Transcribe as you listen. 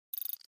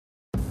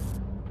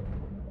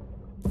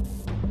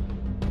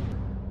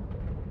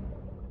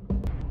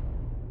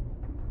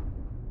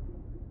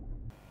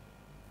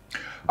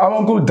I'm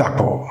Uncle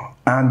Dapo,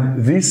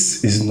 and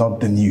this is not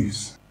the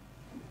news.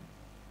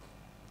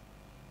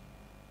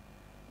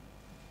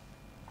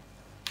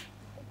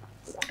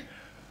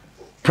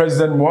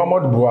 President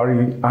Muhammadu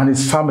Buhari and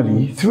his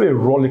family threw a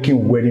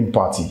rollicking wedding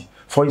party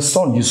for his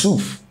son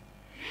Yusuf.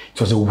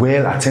 It was a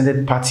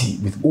well-attended party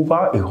with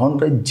over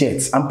 100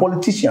 jets and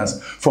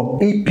politicians from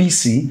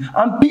APC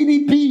and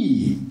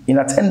PDP in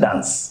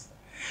attendance.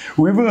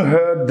 We even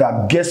heard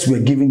that guests were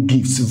given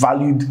gifts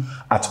valued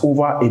at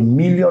over ₦1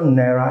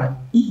 million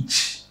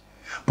each.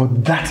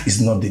 But that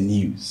is not the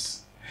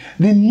news.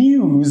 The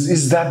news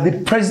is that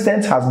the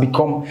president has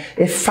become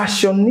a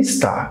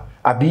fashionista,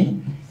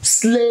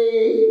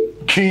 slay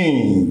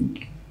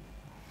king.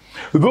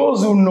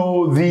 Those who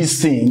know these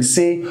things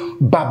say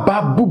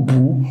Baba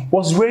Bubu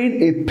was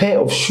wearing a pair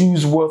of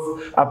shoes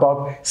worth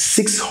about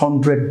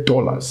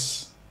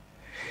 $600.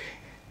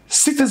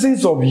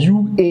 Citizens of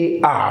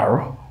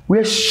UAR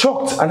were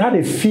shocked and had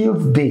a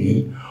field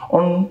day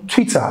on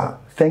Twitter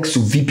thanks to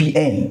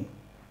VPN.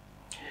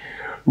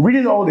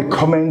 Reading all the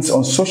comments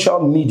on social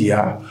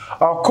media,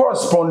 our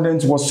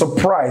correspondent was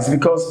surprised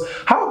because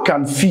how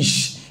can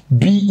fish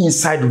be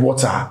inside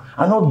water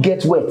and not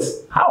get wet?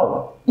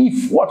 How?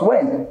 If? What?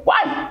 When?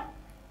 Why?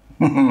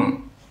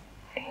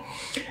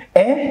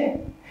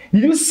 Did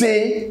you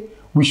say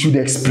we should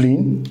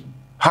explain?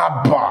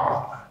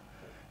 Haba!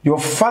 Your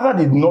father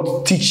did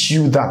not teach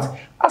you that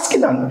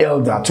asking an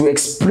elder to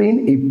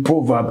explain a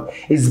proverb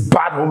is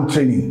bad home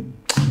training.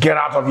 Get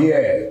out of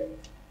here.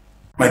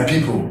 My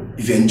people,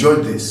 if you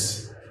enjoyed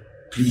this,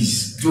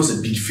 please do us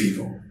a big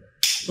favor.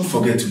 Don't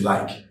forget to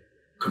like,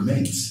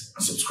 comment,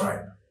 and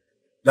subscribe.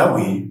 That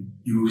way,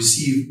 you will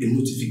receive a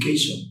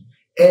notification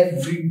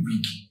every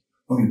week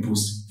when we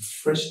post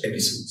fresh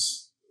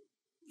episodes.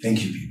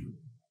 Thank you, people.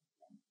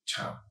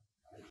 Ciao.